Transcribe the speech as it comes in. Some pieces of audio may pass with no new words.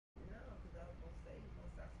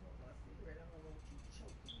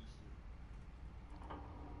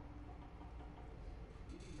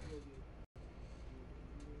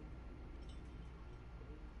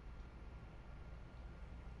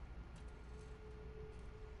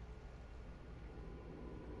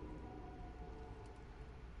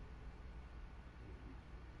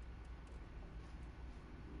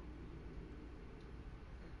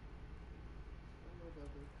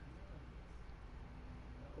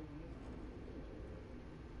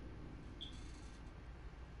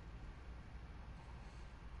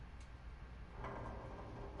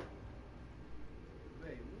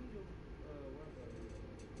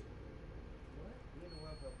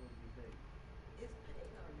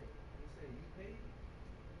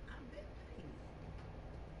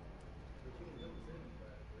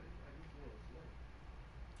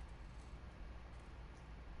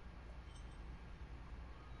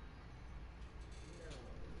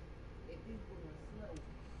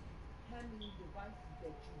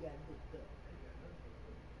that you got hooked up? I ain't got nothing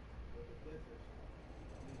hooked up. But the PlayStation,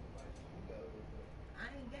 how many devices you got hooked up? I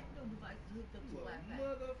ain't got no devices hooked up to You a Wi-Fi.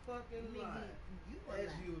 motherfucking Nigga, lie. you a As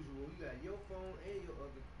lie. usual, you got your phone and your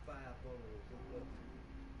other 5 phones hooked up to you.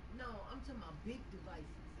 No, I'm talking about big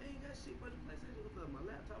devices. I ain't got shit but the PlayStation hooked up. My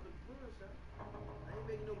laptop is the pawn shop. I ain't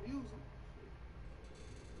making no music. Shit.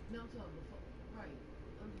 No, I'm talking before. Right.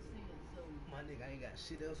 I'm just saying. So My nigga, I ain't got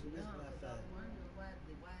shit else with this no, because Wi-Fi. I wonder why if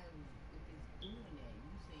it's doing that.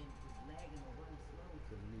 You saying if it's lagging or running slow,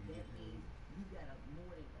 that means you got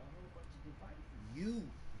more than a whole bunch of devices. You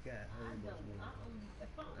got a I whole bunch don't. more. I only.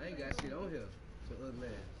 I ain't got shit on here. So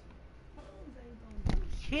ugly ass. Phones ain't gonna do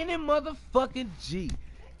shit. Kenny motherfucking G.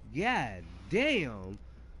 God damn.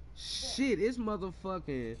 Shit, it's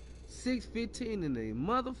motherfucking 6:15 in the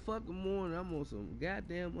motherfucking morning. I'm on some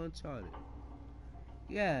goddamn Uncharted.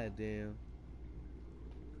 Goddamn.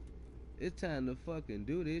 It's time to fucking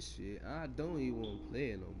do this shit. I don't even want to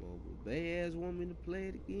play it no more. But Bay ass want me to play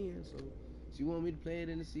it again. So she want me to play it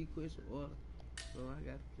in the sequential order. So I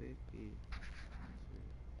got to play it again.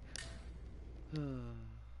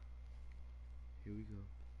 Here we go.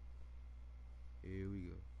 Here we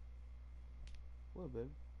go. What, baby?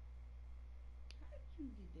 How did you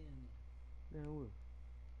get down there? Down what?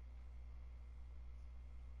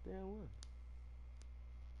 Down what?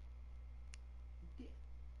 Did,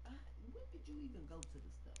 when did you even go to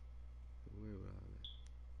the stuff? Don't worry about all that.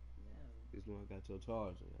 No. This one I got your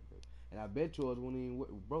charge. And I bet yours wouldn't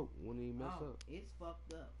even broke. Wouldn't even mess up. It's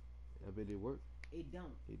fucked up. I bet it worked. It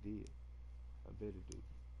don't. It did. I bet it do.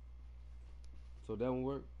 So that one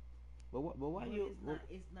work. But what? But why But you?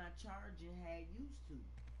 it's not charging how it used to.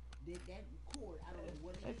 That cord, I don't know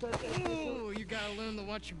what it is. Oh, you gotta learn to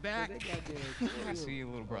watch your back. I see you,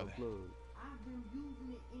 little brother. I've been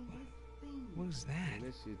using it in this thing. What is that? Man,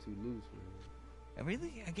 that shit too loose, man.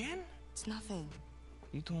 Really? Again? It's nothing.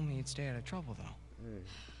 You told me you'd stay out of trouble, though.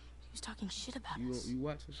 He was talking shit about us. You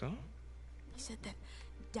watching? So? He said that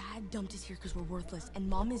Dad dumped us here because we're worthless, and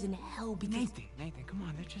Mom is in hell because... Nathan, come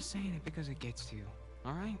on. They're just saying it because it gets to you.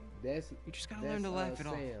 All right? You just gotta learn to laugh it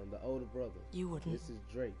off. Sam, the older brother. You wouldn't. This is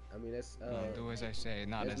Drake. I mean, that's do as I say,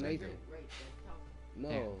 not as Nathan. I do. No,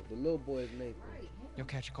 yeah. The little boy is Nathan. You'll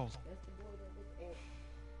catch a cold. That's the boy that was at.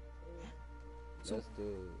 So, that's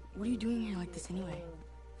the. What are you doing here like this anyway?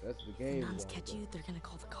 That's the game. If nuns catch you, they're gonna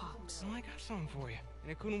call the cops. Well, I got something for you, and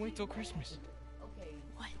I couldn't wait till Christmas. Okay.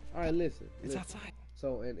 What? All right, listen. It's outside.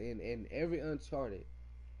 So, in every Uncharted,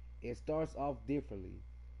 it starts off differently,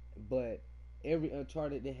 but every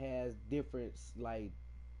Uncharted it has different like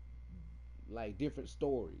different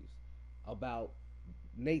stories about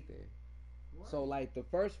Nathan. Right. So like the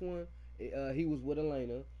first one, he was with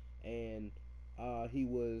Elena, and he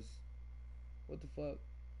was what the fuck?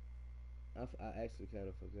 I actually kind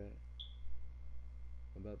of forgot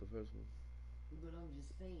about the first one. But I'm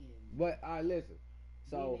just saying. But all right, listen.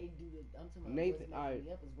 So then they do the. I'm talking about Nathan. What's messing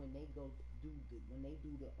me up is when they go do the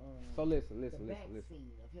So listen. The back scene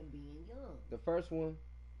of him being young. The first one,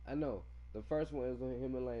 I know. The first one is with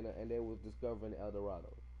him and Elena, and they was discovering El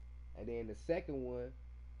Dorado. And then the second one,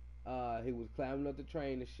 he was climbing up the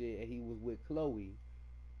train and shit, and he was with Chloe.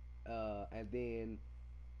 And then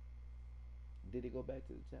did it go back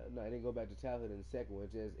to the child? No, it didn't go back to childhood in the second one.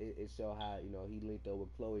 It showed how he linked up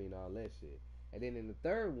with Chloe and all that shit. And then in the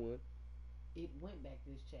third one, it went back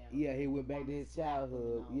to his childhood. Yeah, he went back to his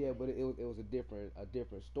childhood. Yeah, but it was a different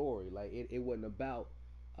story. Like it wasn't about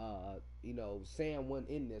Sam wasn't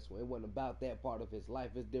in this one. It wasn't about that part of his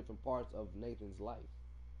life. It's different parts of Nathan's life.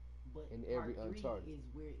 But in part every three Uncharted is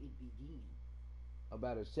where it began.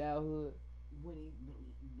 About his childhood. When he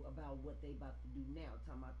about what they about to do now.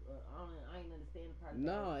 Talking about I ain't understand the part.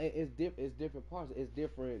 No, it's different parts. It's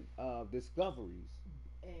different discoveries.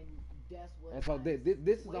 And that's what. And so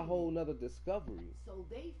this is a whole nother discovery. So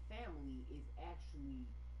they family is actually,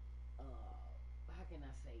 how can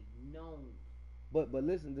I say, known. But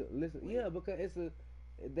listen, yeah, because it's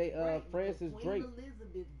Francis Queen Drake.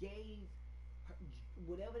 Elizabeth gave her,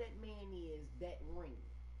 whatever that man is that ring,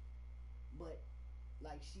 but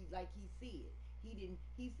like he said he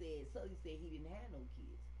said he didn't have no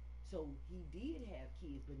kids. So he did have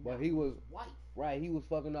kids, but he was wife. Right, he was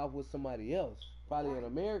fucking off with somebody else, probably an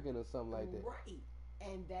American or something like that. Right,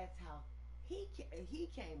 and that's how he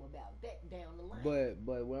came about that down the line.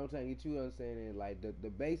 But what I'm trying to get you to understand is like the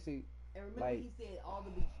basic. And remember, like, he said all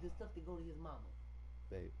the stuff that go to his mama.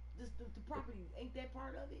 Babe. The property ain't that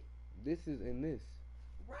part of it. This is in this.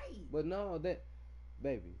 Right. But no, that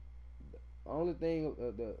baby. The only thing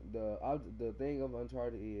the thing of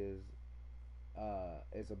Uncharted is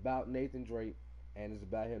it's about Nathan Drake, and it's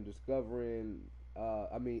about him discovering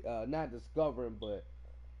not discovering, but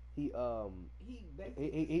he He basically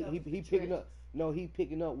discovers he the picking up. treasures, No, he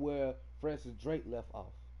picking up where Francis Drake left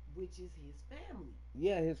off. which is his family.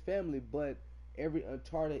 Yeah, his family, but every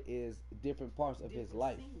Uncharted is different parts of his Different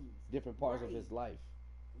life, scenes. different parts of Right. his life.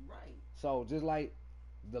 Right. So just like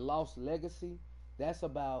the Lost Legacy, that's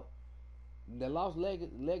about the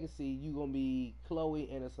Legacy. You gonna be Chloe,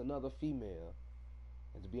 and it's another female.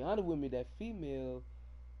 And to be honest with me, that female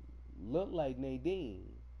looked like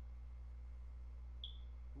Nadine.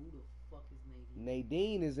 Who the fuck is Nadine?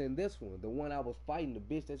 Nadine is in this one, the one I was fighting, the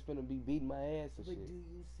bitch that's finna be beating my ass and But shit. do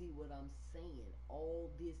you see what I'm saying?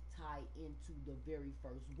 All this tie into the very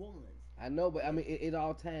first ones. I know, but I mean, it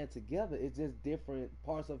all tied together. It's just different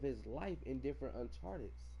parts of his life in different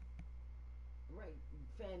Uncharted. Right.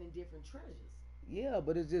 Finding different treasures. Yeah,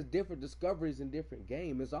 but it's just different discoveries in different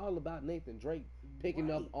games. It's all about Nathan Drake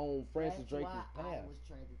picking up Right. on Francis That's Drake's why I past. was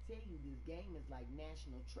trying to tell you this game is like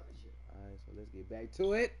national treasure. All right, so let's get back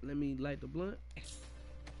to it. Let me light the blunt.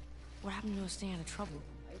 What happened to us staying out of trouble?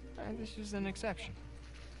 This is an exception.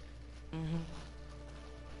 Mm-hmm.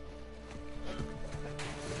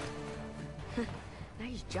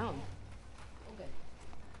 Nice jump. Okay.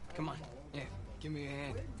 Come on. Yeah, give me a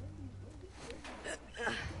hand.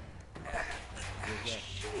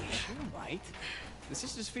 Sheesh, all right. The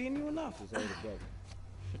sister's feeding you enough. His older brother.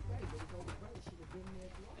 Right, but his older brother should have been there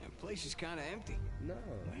for long. The place is kind of empty. No,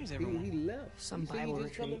 Where's everyone? he left. Some You see, Bible he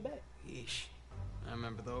just coming retreat. back. Yeesh. I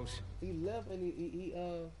remember those. He left and he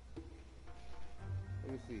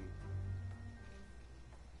let me see.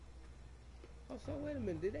 Oh, so wait a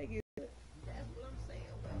minute. Did they get? That's what I'm saying.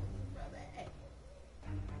 Where was his brother at?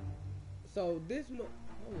 So this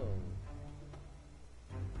hold on.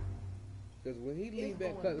 Because when he linked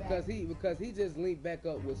back, going back. because he just linked back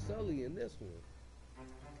up with Sully in this one,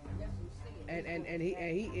 That's what I'm saying. and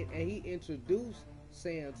he introduced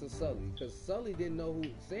Sam to Sully, because Sam didn't know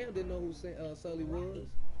who Sully was,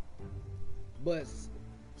 but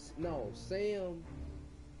no, Sam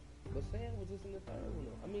was just in the third one.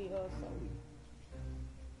 I mean, Sully.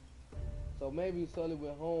 So maybe Sully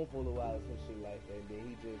went home for a little while or some shit like that, and then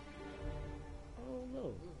he just, I don't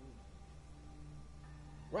know.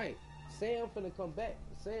 Right. Sam finna come back.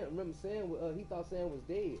 Remember Sam, he thought Sam was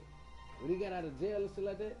dead. When he got out of jail and shit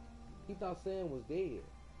like that, he thought Sam was dead.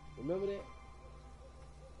 Remember that?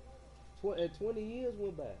 20 years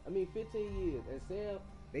went by. 15 years. And Sam,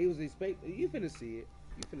 they was expecting, you finna see it.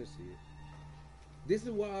 This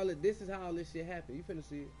is how all this shit happened. You finna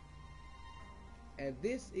see it. And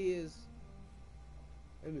this is,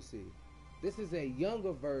 let me see. This is a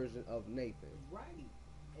younger version of Nathan. Right.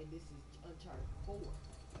 And this is Uncharted 4.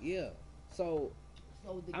 Yeah. So the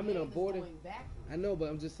I'm game in a is boarding. going backwards. I know, but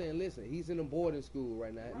I'm just saying. Listen, he's in a boarding school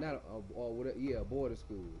right now. Right. Not or whatever. Yeah, a boarding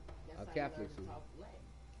school, That's a how Catholic you learn to school. talk Latin.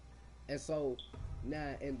 And so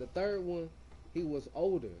now in the third one, he was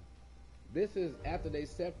older. This is after they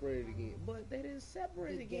separated again, but they didn't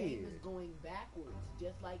separate The again. game is going backwards,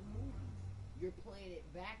 just like movies. You're playing it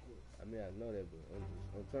backwards. I mean, I know that,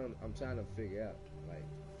 but I'm trying to figure out, like,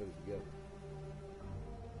 put it together.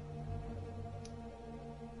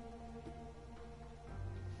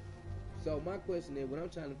 So my question is, what I'm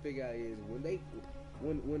trying to figure out is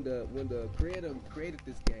when the creator created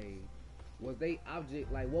this game, was they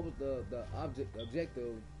what was the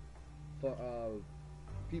objective for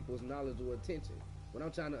people's knowledge or attention? What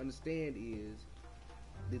I'm trying to understand is,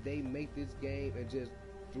 did they make this game and just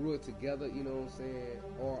threw it together, you know what I'm saying?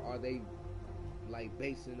 Or are they like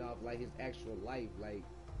basing off like his actual life, like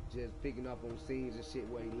just picking up on scenes and shit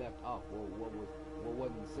where he left off, or what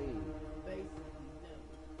wasn't seen? Basically, no.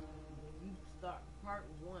 When you start part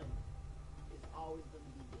 1, it's always going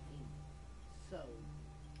to be the ending. So,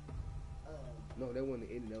 No, that wasn't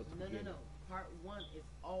the ending. That was the beginning. no. Part 1 is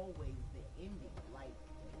always the ending. Like,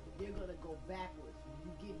 they're going to go backwards.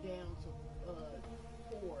 When you get down to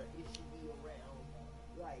 4, it should be around,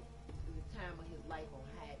 like, the time of his life on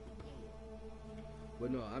how it began.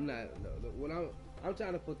 But no, I'm not. No, when I'm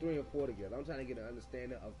trying to put 3 and 4 together. I'm trying to get an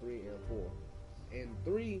understanding of 3 and 4. In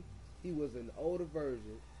 3, he was an older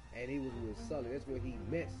version, and he was with Sully. That's when he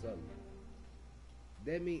met Sully.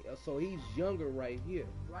 That means so he's younger right here.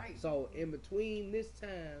 Right. So in between this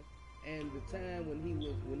time and the time when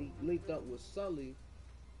he linked up with Sully,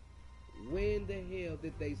 when the hell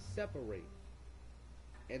did they separate?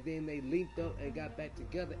 And then they linked up and got back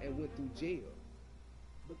together and went through jail.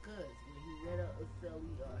 Because when he met up with Sully,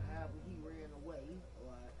 or however he ran away,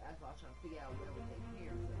 or that's why I was trying to figure out where was their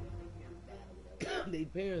parents, or if their parents died or whatever. Their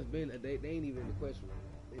parents they ain't even in the question.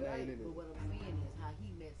 They not Right, even in but it. what I'm saying is how he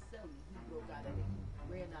met Sully, he broke out of it, he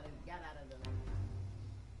ran out of, got out of this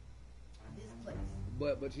place,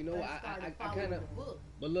 But you know I I started I following kind of the book.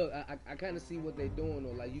 but look I kind of see what they're doing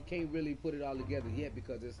though. Like you can't really put it all together yet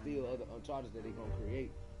because there's still other Uncharted that they're gonna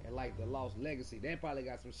create. And like the Lost Legacy, they probably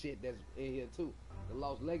got some shit that's in here too. The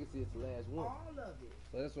Lost Legacy is the last one. All of it.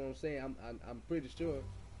 So that's what I'm saying. I'm pretty sure.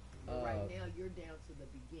 But right now you're down to the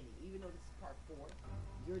beginning. Even though this is part 4,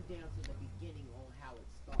 you're down to the beginning on how it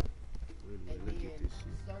started. Wait a And minute, look at then this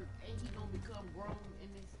shit. ain't he gonna become grown in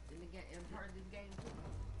the game in part of this game too?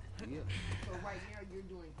 Yeah. So right now you're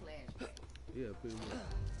doing flashbacks. Yeah, pretty much.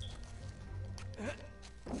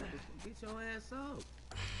 Get your ass up.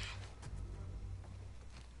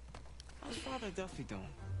 How's Father Duffy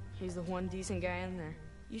doing? He's the one decent guy in there.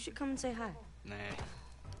 You should come and say hi. Nah,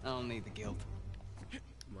 I don't need the guilt.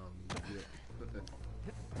 Mom needs to get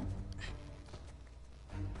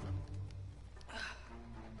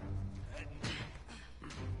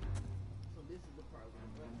So this is the part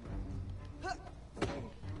where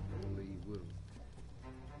Don't leave with him.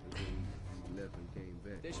 And then he left and came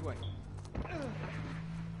back. This way.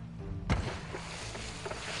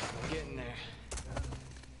 Getting there.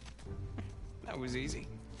 That was easy.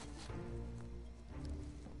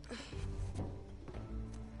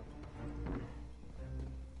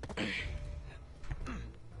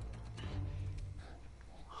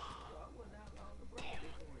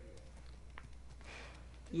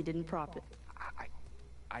 You didn't prop it.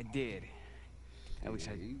 I did. At least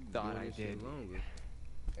I You thought doing I this shit did. longer.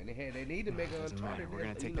 And they need to make an Doesn't matter. Uncharted. We're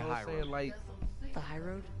gonna you take know the what high I'm saying? road. Like, The high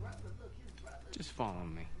road? Just follow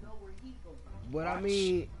me. but I Watch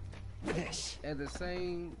mean, this. at the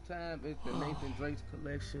same time, it's the Nathan Drake's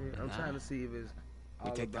collection. I'm Nah. trying to see if it's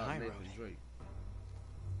all take the about high Nathan road. Drake.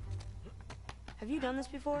 Have you done this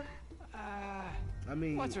before? I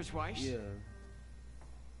mean, Once or twice. Yeah.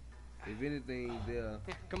 If anything, they'll,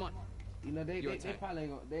 Here, come on. you know, they Your they turn. probably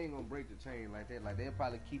ain't gonna break the chain like that. Like they'll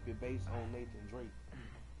probably keep it based on Nathan Drake.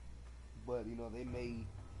 But you know, they may,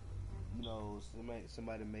 you know,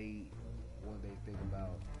 somebody may one day think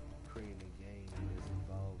about creating a game that's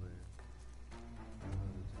involving. I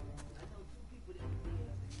know 2 people that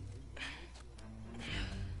did.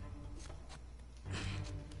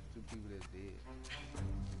 2 people that's dead.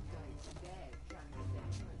 Like dad trying to get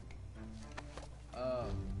that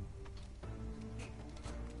money.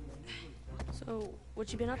 So,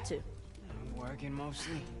 what you been up to? Working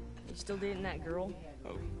mostly. You still dating that girl?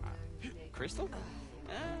 Oh, Crystal?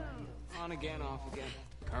 On again, off again.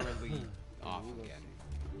 Currently off again.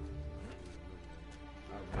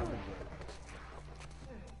 I remember.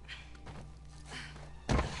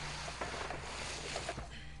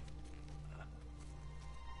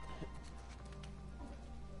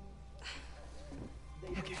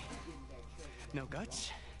 Okay. No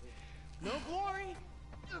guts. No glory.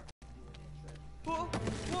 Whoa,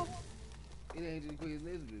 whoa. It ain't just Queen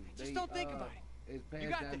Elizabeth. Just don't think about it. It's You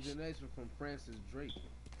passed got down this. generation from Francis Drake.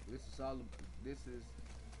 This is all. This is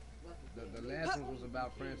the last one was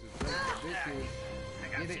about Francis Drake.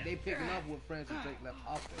 But this is they picking up what Francis Drake left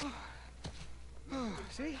off of.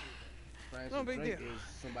 See? Francis No big Drake deal. is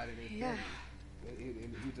somebody they Yeah. He's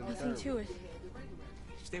in the Nothing third to one. it.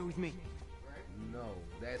 Stay with me. No,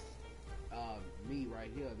 that's me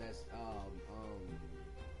right here. That's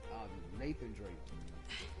Nathan Drake.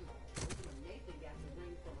 Nathan got the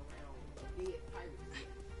ring from around a dead pirate ship.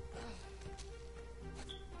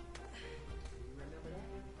 You remember that?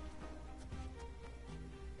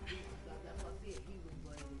 That's what I said. He was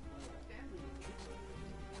like family.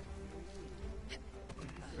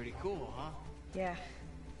 Pretty cool, huh? Yeah,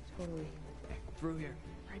 totally. Through here.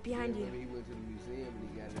 Right behind Remember you. he went to the museum and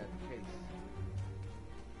he got it out the case.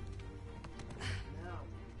 Now,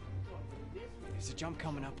 this one, There's a jump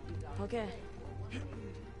coming up. Okay. This one.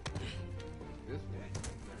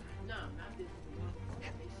 no, not this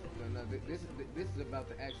one. No, this is about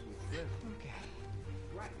the actual trip. Okay.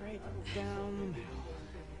 Right. Down the middle.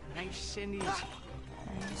 Nice and easy.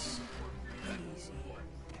 Nice. Easy.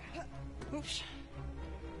 Oops.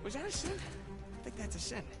 Was that a sin? I think that's a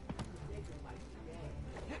sin.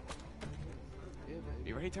 Yeah, baby.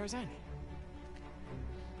 You ready, Tarzan?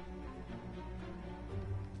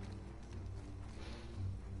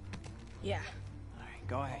 Yeah. All right,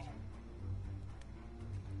 go ahead.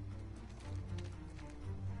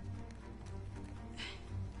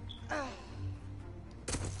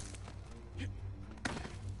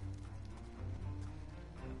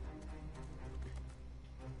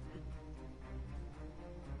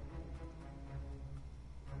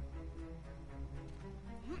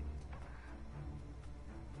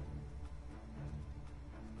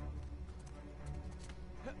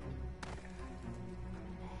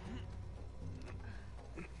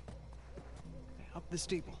 Up the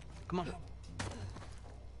steeple. Come on.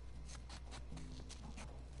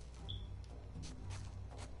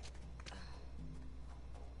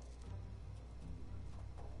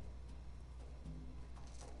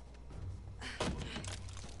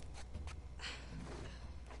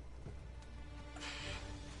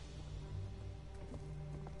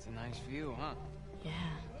 Nice view, huh? Yeah.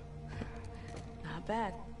 Not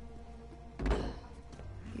bad.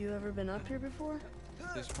 You ever been up here before?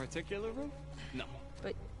 This particular roof? No.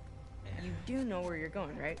 But you do know where you're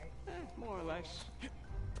going, right? More or less.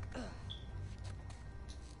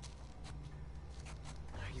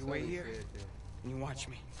 You wait here, and you watch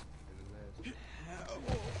me.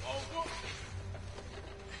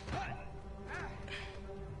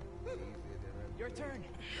 Your turn.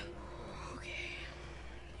 Okay.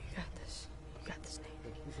 You got this. You got this,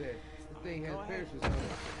 Nate. He said, the thing has parachutes on it.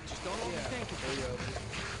 Just don't overthink it. There you go.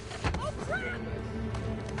 Oh, crap!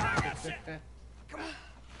 Ah, shit. Come on.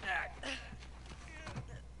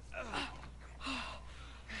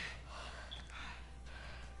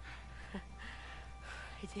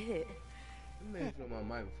 I did it. Make sure my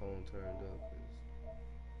microphone turned up.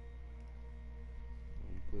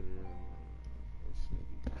 I'm put it on. That should be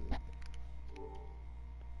good.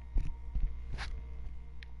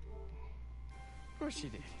 Of course you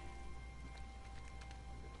did.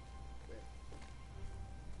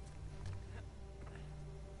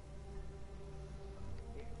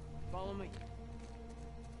 Follow me.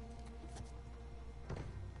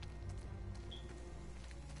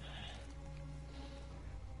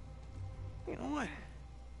 You know what?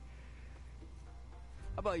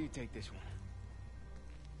 How about you take this one?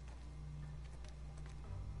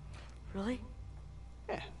 Really?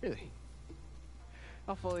 Yeah, really.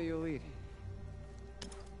 I'll follow your lead.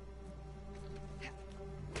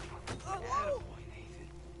 Attaboy,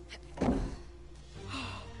 Nathan.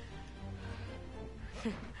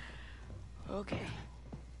 Okay.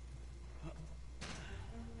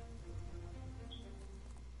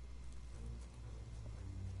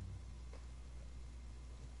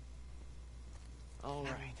 All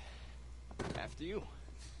right. After you.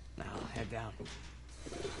 Now I'll head down.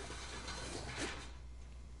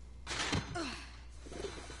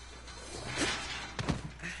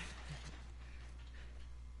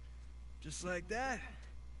 Just like that,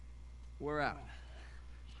 we're out.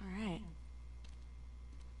 All right.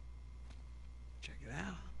 Check it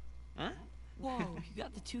out. Huh? Whoa, you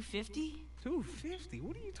got the 250? 250?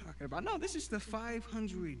 What are you talking about? No, this is the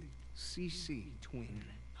 500cc twin.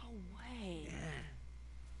 No way. Yeah.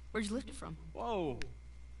 Where'd you lift it from? Whoa.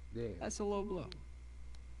 Damn. That's a low blow.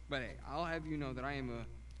 But hey, I'll have you know that I am a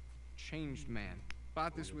changed man.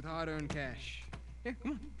 Bought this with hard-earned cash. Here,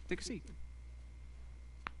 come on, take a seat.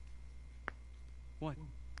 What?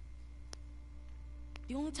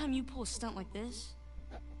 The only time you pull a stunt like this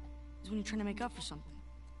is when you're trying to make up for something.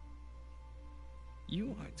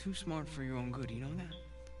 You are too smart for your own good, you know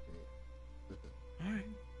that? Alright.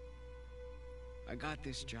 I got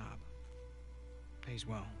this job. Pays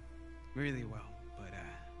well. Really well. But,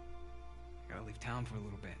 I gotta leave town for a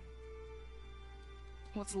little bit.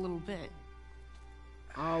 What's a little bit?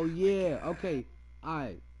 Oh, yeah. Okay. All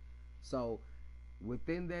right. So,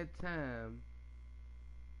 within that time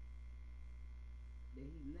That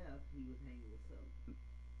he left, he was hanging with Sully.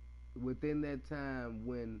 within that time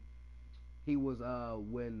when he was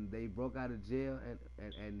when they broke out of jail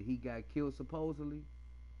and he got killed supposedly,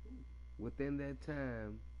 within that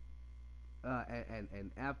time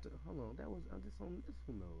and after, hold on, that was I'm just on this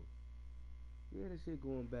one though. Yeah, that shit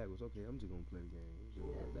going backwards. Okay, I'm just gonna play the game.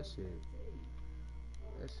 That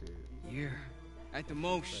shit. Year. At the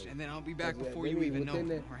most, and then I'll be back before maybe you even know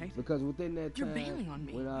within it, that, right? Because within that You're time, bailing on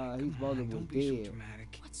me. when his Come brother on, was don't be so dead,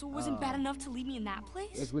 dramatic. What, so it wasn't bad enough to leave me in that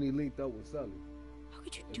place? that's when he linked up with Sully. How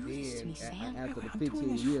could you And do this to me, then, Sam? after the I'm doing 15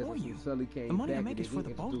 this years, for you. Sully came The money I back make and is for he the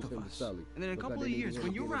both introduced of him to us. Sully. And then in a Because couple they of needed years, him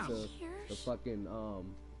when to you're get out. into Years? the fucking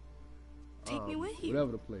Take me with you.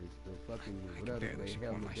 whatever the place, the fucking I can whatever barely they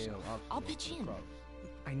support held the damn myself. oxygen I'll pitch in. across.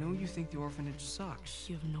 I know you think the orphanage sucks.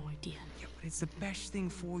 You have no idea. Yeah, but it's the best thing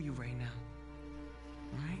for you right now.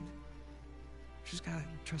 Alright? Just gotta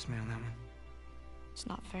trust me on that one. It's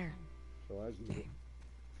not fair. So I just Hey,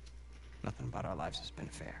 nothing about our lives has been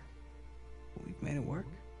fair. But we've made it work.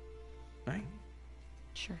 Right?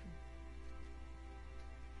 Sure.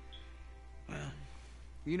 Well,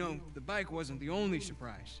 you know, the bike wasn't the only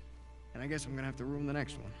surprise. And I guess I'm gonna have to ruin the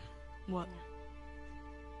next one. What?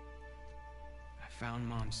 I found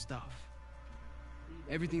Mom's stuff.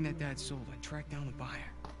 Everything that Dad sold, I tracked down the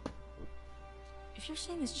buyer. If you're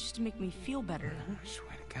saying this just to make me feel better, I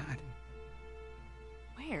swear to God.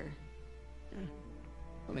 where?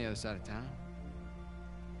 On the other side of town.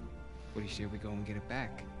 What do you say we go and get it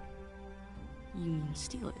back? You mean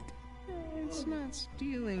steal it? It's not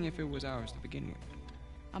stealing if it was ours to begin with.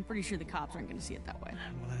 I'm pretty sure the cops aren't gonna see it that way.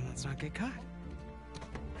 Well, then let's not get caught.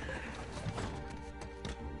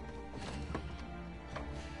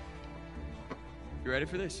 You ready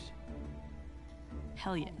for this?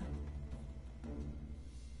 Hell yeah.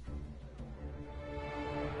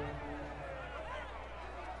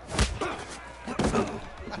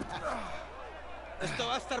 Esto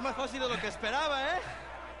va a estar más fácil de lo que esperaba, ¿eh?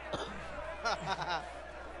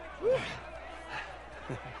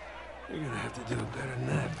 You're gonna have to do it better than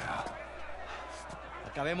that, pal.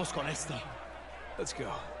 Acabemos con esto. Let's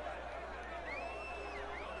go.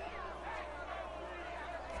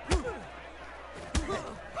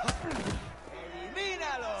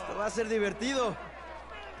 ¡Elimínalo! Esto va a ser divertido.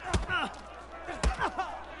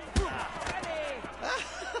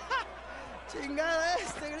 Chingada,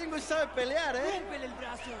 este gringo sabe pelear, ¿eh? ¡Rómpele el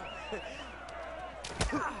brazo!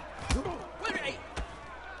 ¡Vuelve ahí!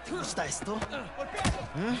 ¿Te gusta esto?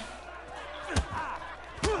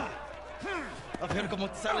 A ver cómo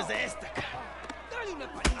te sales de esta. ¡Dale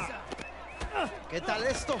una paliza! ¿Qué tal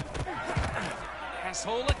esto?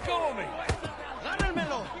 Asshole, let go of me!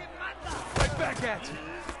 ¡Agárrenmelo! Right back at you!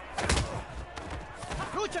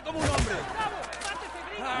 ¡Lucha como un hombre!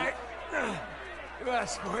 All right. You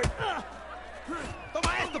asked for it.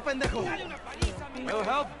 ¡Toma esto, pendejo! Will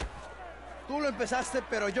help? Tú lo empezaste,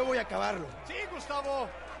 pero yo voy a acabarlo. Sí, Gustavo.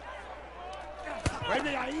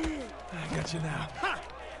 ¡Vete ahí! I got you now.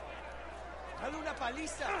 ¡Dale una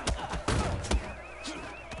paliza!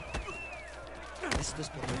 Esto es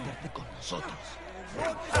por meterte con nosotros.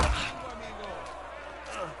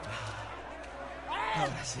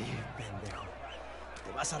 Ahora sí, pendejo.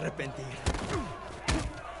 Te vas a arrepentir.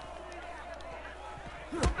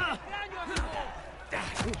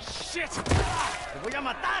 Shit! ¡Te voy a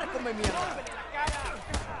matar, come mierda!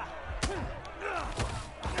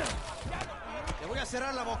 Te voy a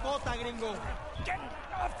cerrar la bocota, gringo. Get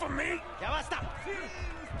off of me! ¡Ya basta!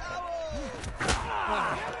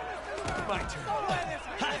 My turn.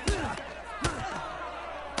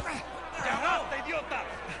 ¡Cagaste, idiota!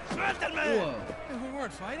 ¡Suéltame! Whoa. We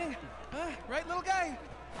weren't fighting, huh? Right, little guy?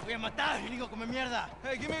 Te voy a matar, gringo, come mierda.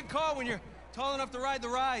 Hey, give me a call when you're tall enough to ride the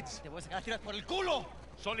rides. Te voy a sacar a tiras por el culo.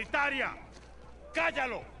 ¡Solitaria!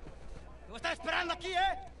 ¡Cállalo! Te voy a estar esperando aquí,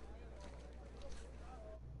 ¿eh?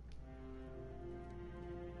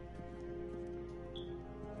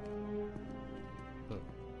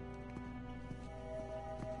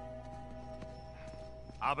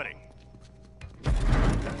 Abre.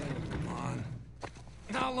 Come on.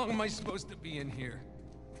 How long am I supposed to be in here?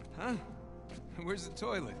 Huh? Where's the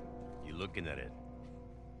toilet? You looking at it?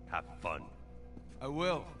 Have fun. I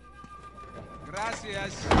will.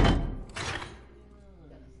 Gracias.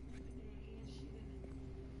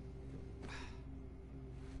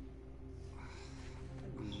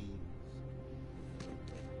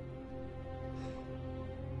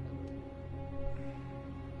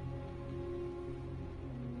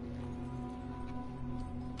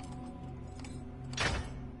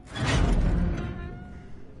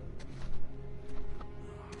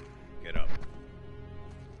 Get up.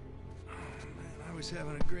 I was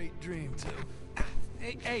having a great dream, too.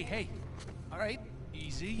 Hey, hey, hey. All right,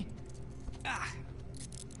 easy. Ah.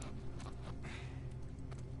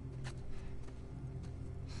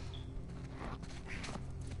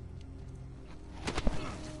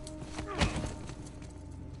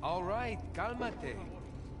 All right, cálmate.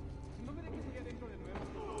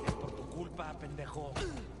 Por tu culpa, pendejo.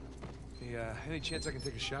 Hey, any chance I can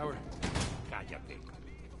take a shower? Cállate.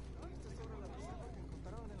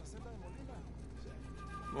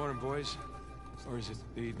 Morning, boys. Or is it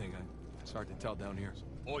the evening? It's hard to tell down here.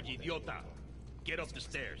 Oye, idiota. Get off the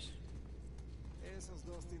stairs.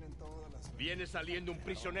 Viene saliendo un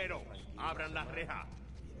prisionero. Abran la reja.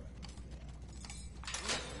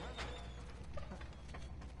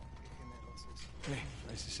 Hey,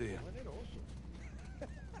 nice to see you.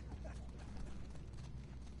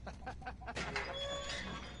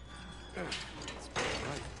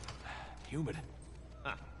 Right. Humid.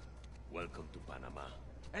 Ah, welcome to Panama.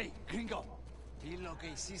 ¡Hey, gringo! ¿Y lo que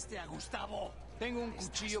hiciste a Gustavo? Tengo un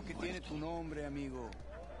cuchillo que tiene tu nombre, amigo.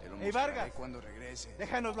 Te lo mostraré Vargas. cuando regrese.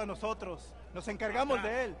 Déjanoslo a nosotros. Nos encargamos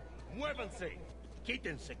de él. Muévanse.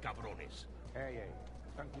 Quítense, cabrones. Hey,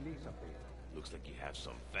 tranquilízate. Looks like you have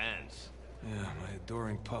some fans. Yeah, my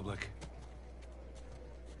adoring public.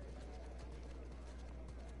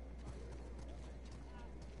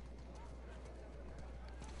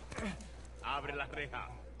 Abre la reja.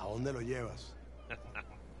 ¿A dónde lo llevas?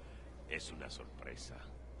 Es una sorpresa.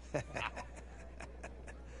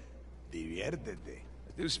 Diviértete.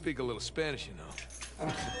 I do speak a little Spanish, you know.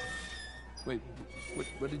 Wait,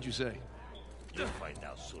 what did you say? You'll find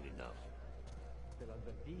out soon enough.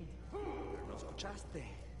 ¿Lo escuchaste?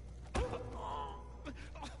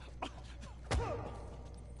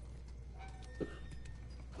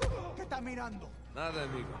 ¿Qué está mirando? Nada,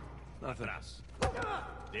 amigo. Nothing. Atrás.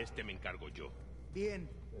 De este me encargo yo. Bien.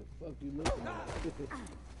 The fuck you looking at?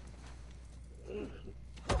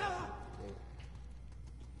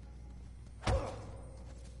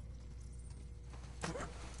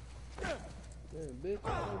 bitch.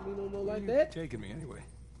 I don't mean no more Where like you that. taking me anyway?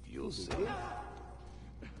 You'll see.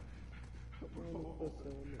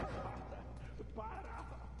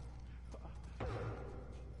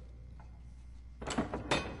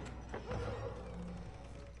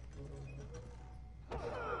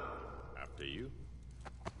 After you.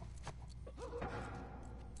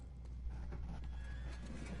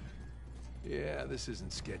 Yeah, this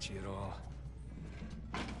isn't sketchy at all.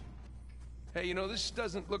 Hey, you know, this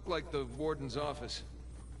doesn't look like the warden's office.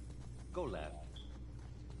 Go left.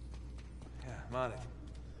 Yeah, I'm on it.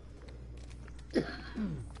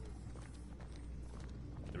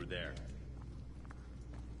 Through there.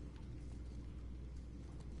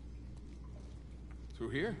 Through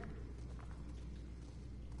here?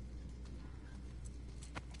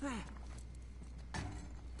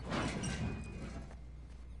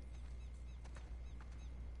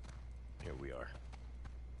 Here we are.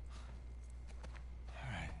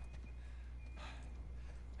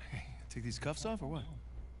 Take these cuffs off or what?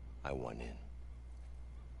 I want in.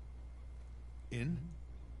 In?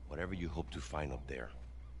 Whatever you hope to find up there,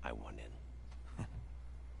 I want in.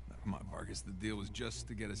 Now, come on, Vargas. The deal was just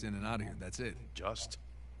to get us in and out of here. That's it. Just?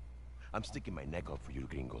 I'm sticking my neck out for you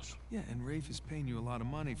gringos. Yeah, and Rafe is paying you a lot of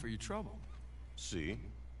money for your trouble. See?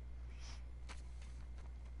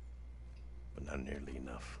 But not nearly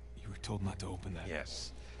enough. You were told not to open that.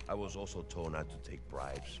 Yes. I was also told not to take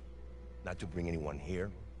bribes, not to bring anyone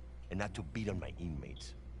here, and not to beat on my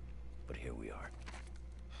inmates. But here we are.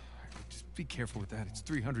 Just be careful with that. It's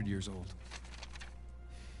 300 years old.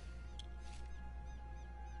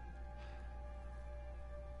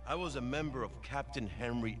 I was a member of Captain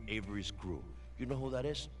Henry Avery's crew. You know who that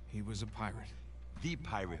is? He was a pirate. The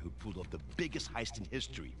pirate who pulled off the biggest heist in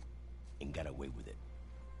history and got away with it.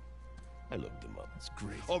 I looked him up. That's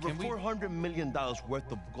great. Over $400 million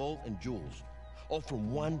worth of gold and jewels, all from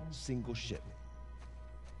one single ship.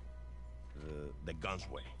 The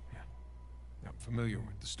Gunsway. Yeah. I'm familiar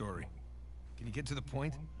with the story. Can you get to the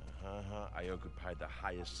point? I occupied the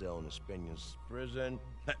highest cell in the Spaniards' prison.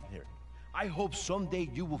 Here. I hope someday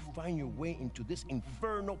you will find your way into this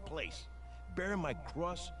infernal place, bear my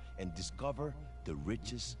cross, and discover the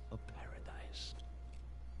riches of paradise.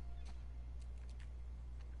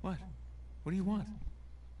 What? What do you want?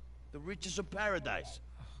 The riches of paradise.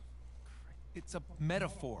 It's a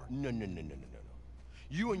metaphor. No.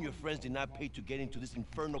 You and your friends did not pay to get into this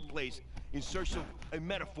infernal place in search of a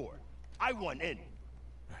metaphor. I want in.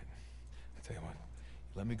 Right. I tell you what.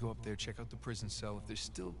 Let me go up there, check out the prison cell. If there's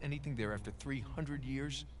still anything there after 300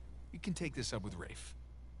 years, you can take this up with Rafe.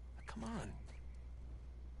 Now, come on.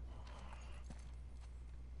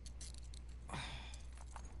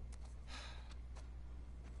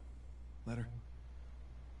 Letter.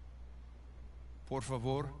 Por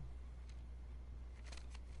favor.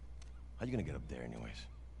 How you gonna get up there anyways?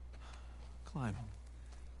 Climb.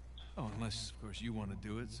 Oh, unless, of course, you want to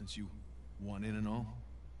do it, since you want in and all.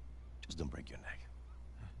 Just don't break your neck.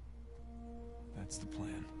 That's the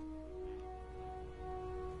plan.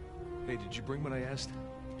 Hey, did you bring what I asked?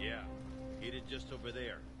 Yeah. Hid it just over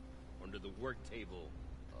there. Under the work table.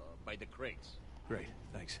 By the crates. Great,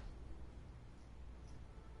 thanks.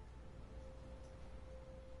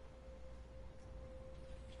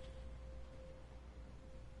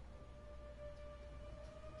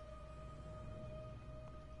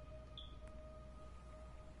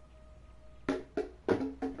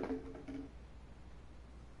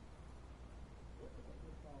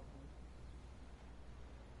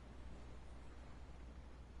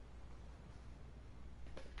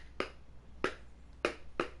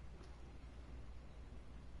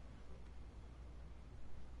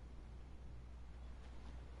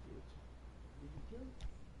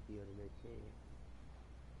 He under that chain.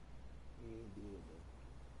 He ain't do it though.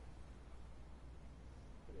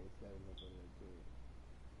 But they slap him up under that chain.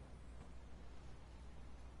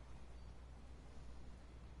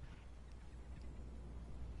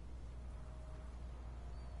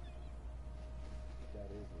 That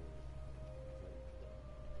is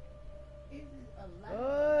it. Is it a lot?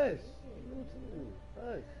 Hush! You too.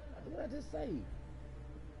 Hush. What did I just say?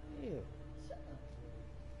 Yeah. Shut up.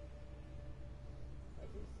 I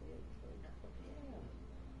just said so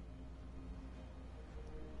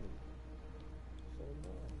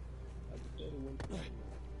no. I just said it one time.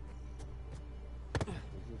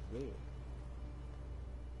 It's just there.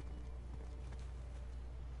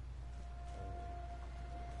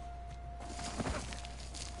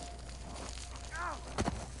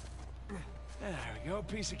 There we go,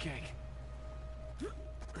 piece of cake.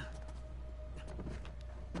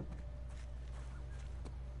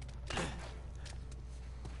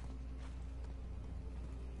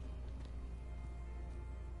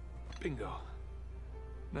 Bingo.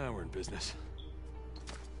 Now we're in business.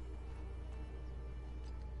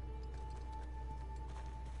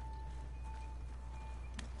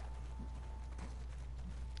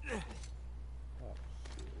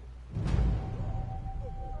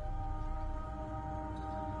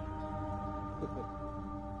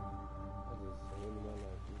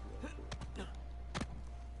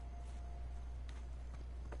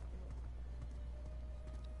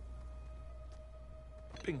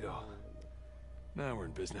 Bingo. Now we're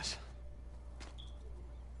in business.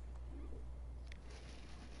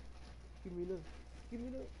 Give me that. Give me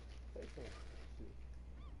that. Say something. Shit.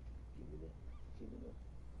 Give me that. Give me that.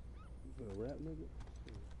 You finna rap, nigga?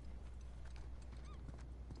 Shit.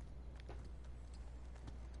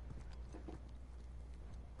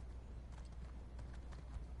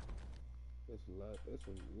 That's a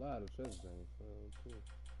lot of treasure things found too.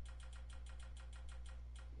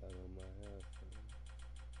 Got on my house.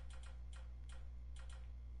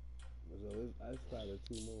 So I spotted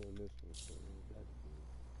 2 more in this one. So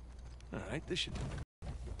all right, this should.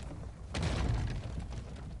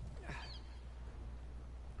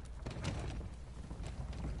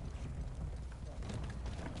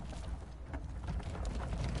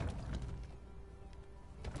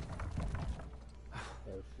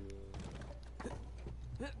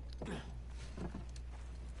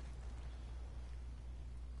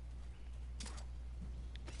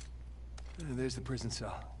 There's the prison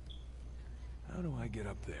cell. How do I get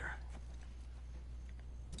up there?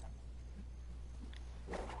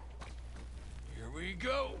 Here we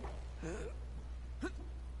go.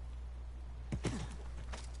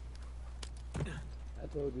 I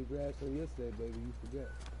told you grass on yesterday, baby. You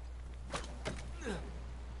forgot.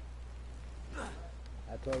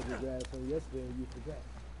 I told you grass on yesterday and you forgot.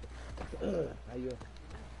 How you?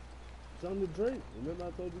 Something to drink. Remember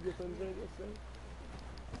I told you get something to drink yesterday?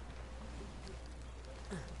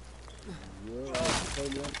 Yeah, told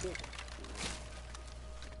me I'm sick.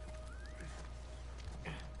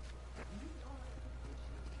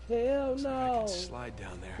 Hell no. So I can slide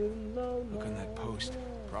down there. Look on that post.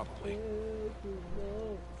 Probably.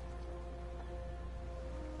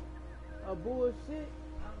 A bullshit.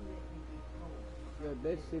 Yo,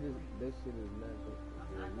 that shit is not good.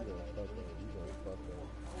 Yeah, you gonna fuck up. You gonna fuck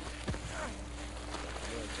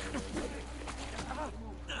up.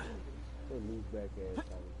 So loose back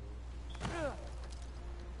ass out.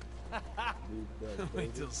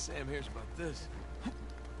 Wait till Sam hears about this.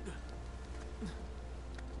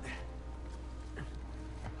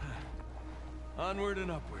 Onward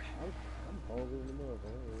and upward. I'm hungry in the morning. I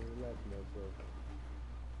ain't relaxing myself.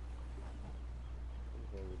 I'm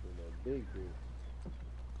hungry in that big bitch.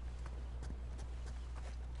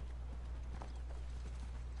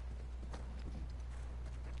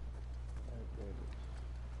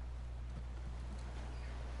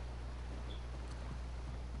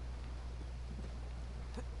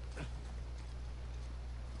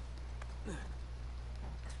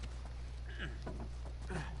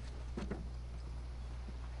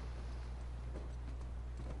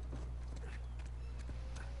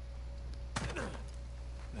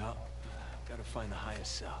 Now, gotta find the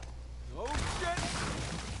highest cell. Oh, shit!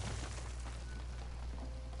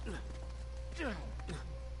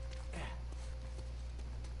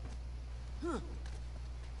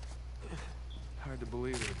 Hard to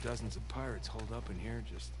believe there are dozens of pirates holed up in here,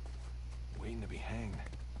 just waiting to be hanged.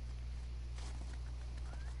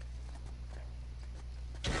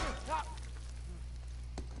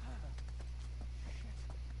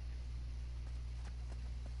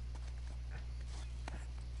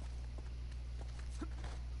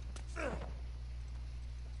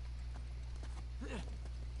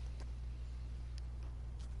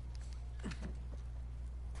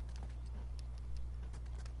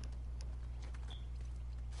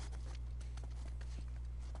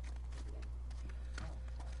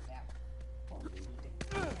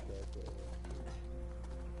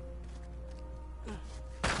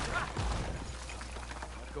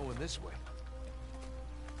 Going this way.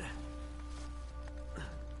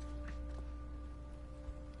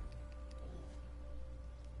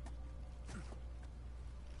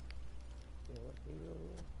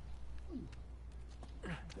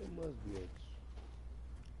 There must be a...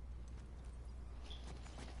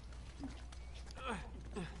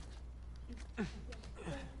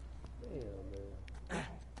 Damn, man.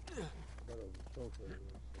 That was a choker.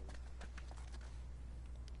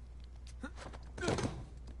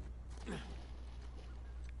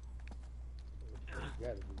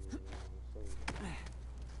 Gotta be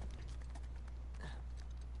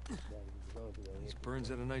These Burns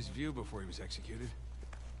had a nice view before he was executed.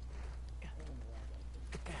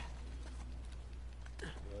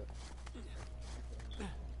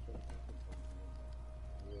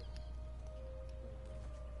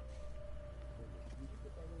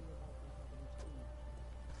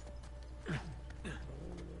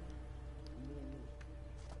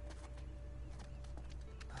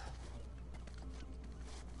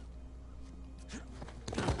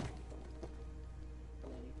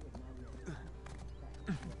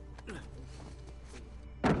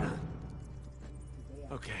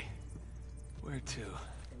 Okay. Where to?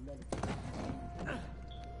 And let it push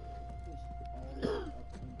all the way up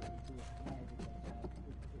under the door as it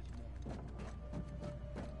push back.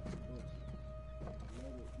 Push.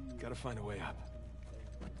 Let it ease. Gotta find a way up.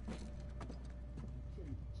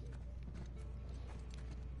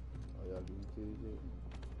 Oh, y'all do utility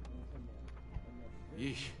shit?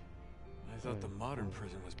 Yeesh. I thought the modern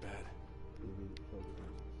prison was bad.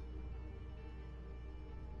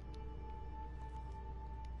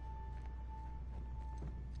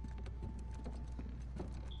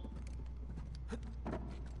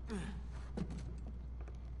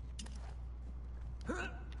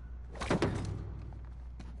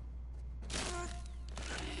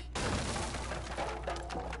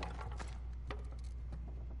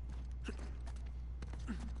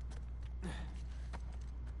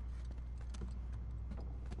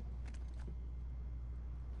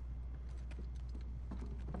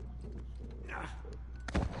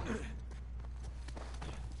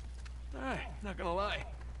 Alright, not gonna lie.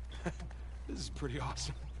 This is pretty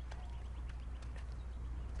awesome.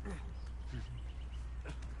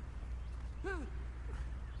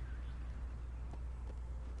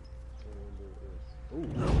 Ooh. I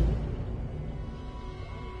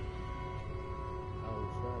was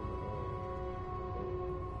trying to,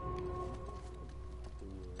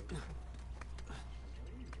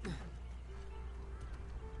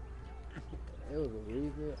 it was a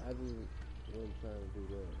reason, I just wasn't trying to do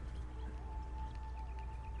that.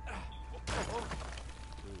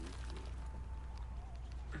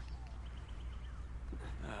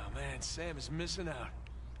 Oh man, Sam is missing out.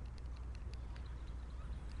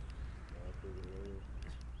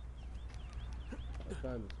 I'm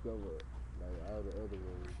trying to discover like all the other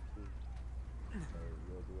ways too. Like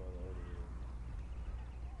go through all the other ways.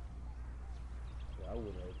 So I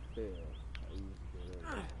would have failed. I used to get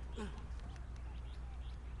that.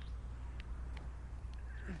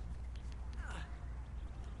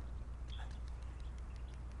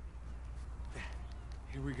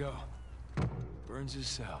 Here we go. Burns'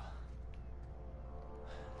 cell.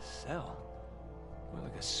 Cell? More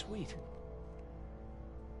like a suite.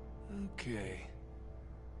 Okay.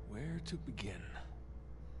 Where to begin?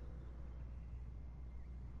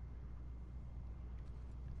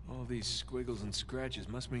 All these squiggles and scratches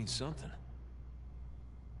must mean something.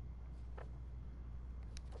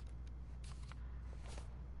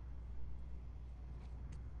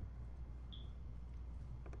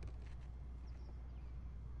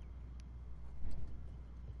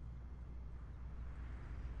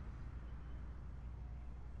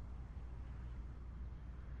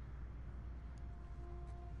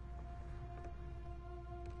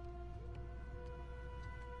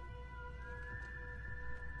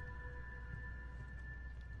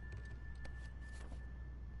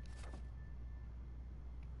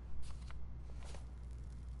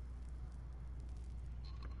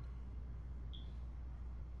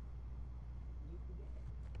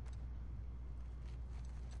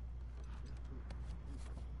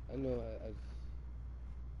 I know I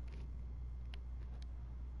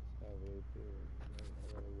right there.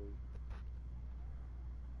 I gotta wait.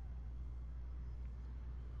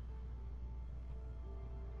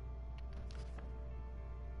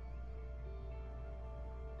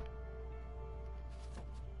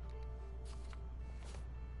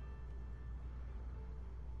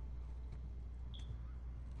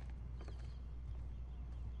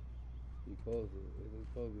 It's supposed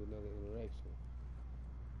to be another interaction.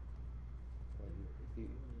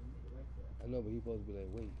 I know, but he's supposed to be like,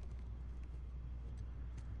 wait.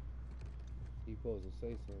 He's supposed to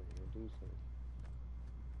say something or do something.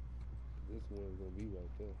 This one's gonna be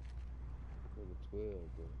right there. Number 12,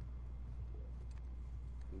 but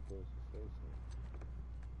he's supposed to say something.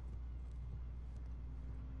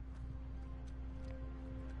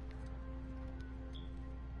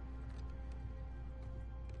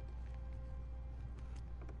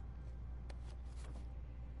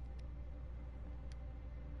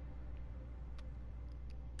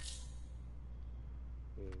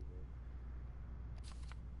 There you go.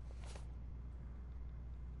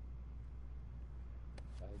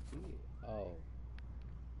 I did. Oh.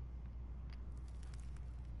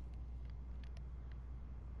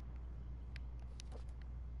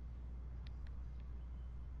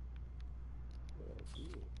 What I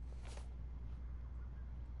did.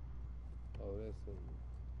 Oh, that's something.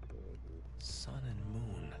 Sun and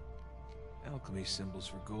moon. Alchemy symbols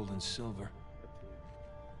for gold and silver.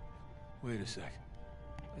 Wait a sec.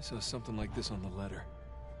 I saw something like this on the letter.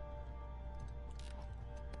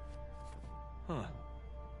 Huh.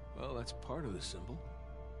 Well, that's part of the symbol.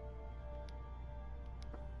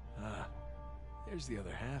 Ah. There's the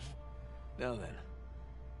other half. Now then.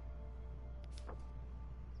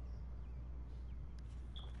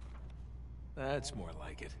 That's more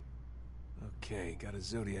like it. Okay, got a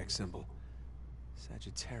zodiac symbol.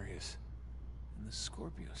 Sagittarius. And the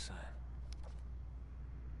Scorpio sign.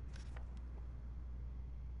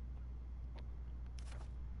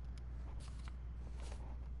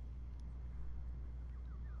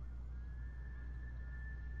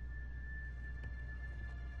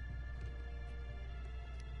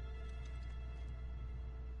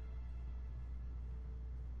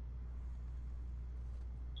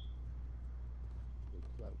 The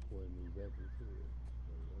clock pointing exactly to it.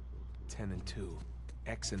 10 and 2.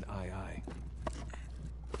 X and II. Would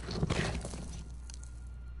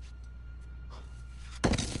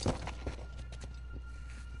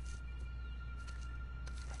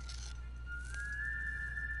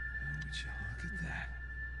you look at that?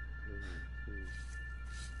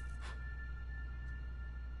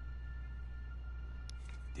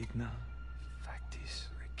 Digna factis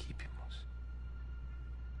recipimus.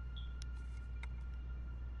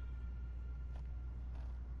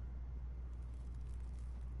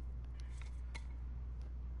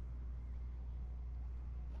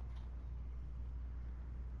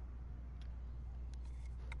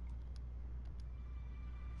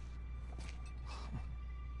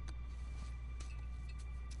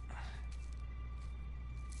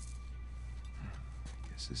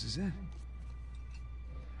 Guess this is it. Alright.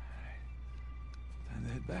 Time to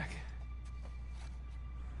head back.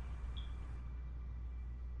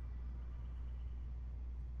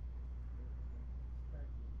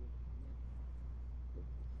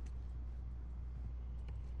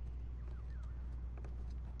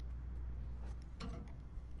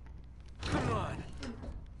 Come on!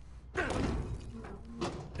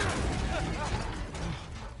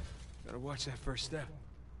 Gotta watch that first step.